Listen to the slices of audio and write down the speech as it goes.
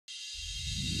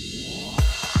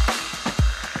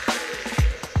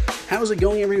How's it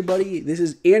going, everybody? This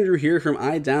is Andrew here from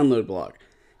iDownloadBlog.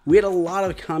 We had a lot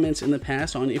of comments in the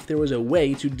past on if there was a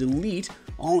way to delete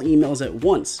all emails at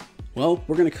once. Well,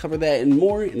 we're going to cover that and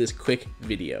more in this quick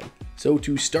video. So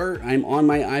to start, I'm on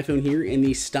my iPhone here in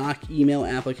the stock email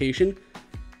application.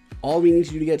 All we need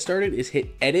to do to get started is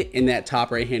hit edit in that top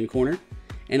right hand corner.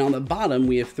 And on the bottom,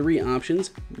 we have three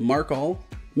options: mark all,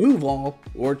 move all,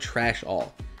 or trash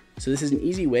all. So this is an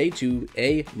easy way to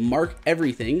mark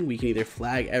everything. We can either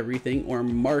flag everything or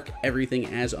mark everything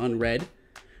as unread.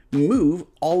 Move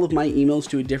all of my emails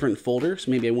to a different folder.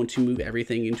 So maybe I want to move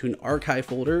everything into an archive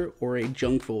folder or a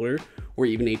junk folder or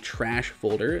even a trash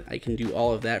folder. I can do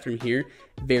all of that from here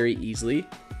very easily.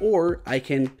 Or I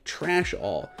can trash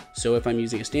all. So if I'm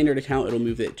using a standard account, it'll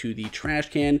move it to the trash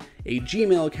can. A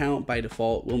Gmail account by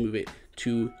default will move it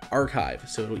to archive.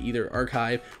 So it'll either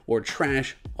archive or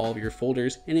trash all of your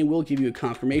folders, and it will give you a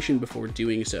confirmation before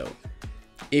doing so.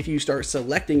 If you start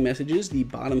selecting messages, the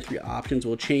bottom three options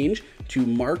will change to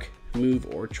mark, move,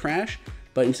 or trash,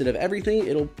 but instead of everything,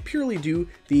 it'll purely do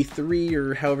the three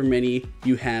or however many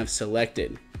you have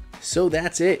selected. So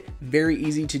that's it. Very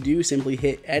easy to do. Simply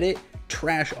hit edit,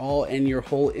 trash all, and your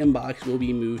whole inbox will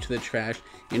be moved to the trash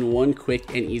in one quick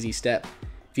and easy step.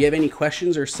 If you have any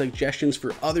questions or suggestions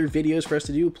for other videos for us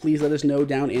to do, please let us know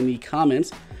down in the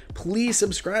comments. Please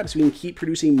subscribe so we can keep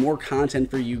producing more content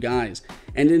for you guys.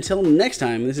 And until next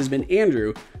time, this has been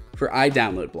Andrew for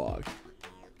iDownloadBlog.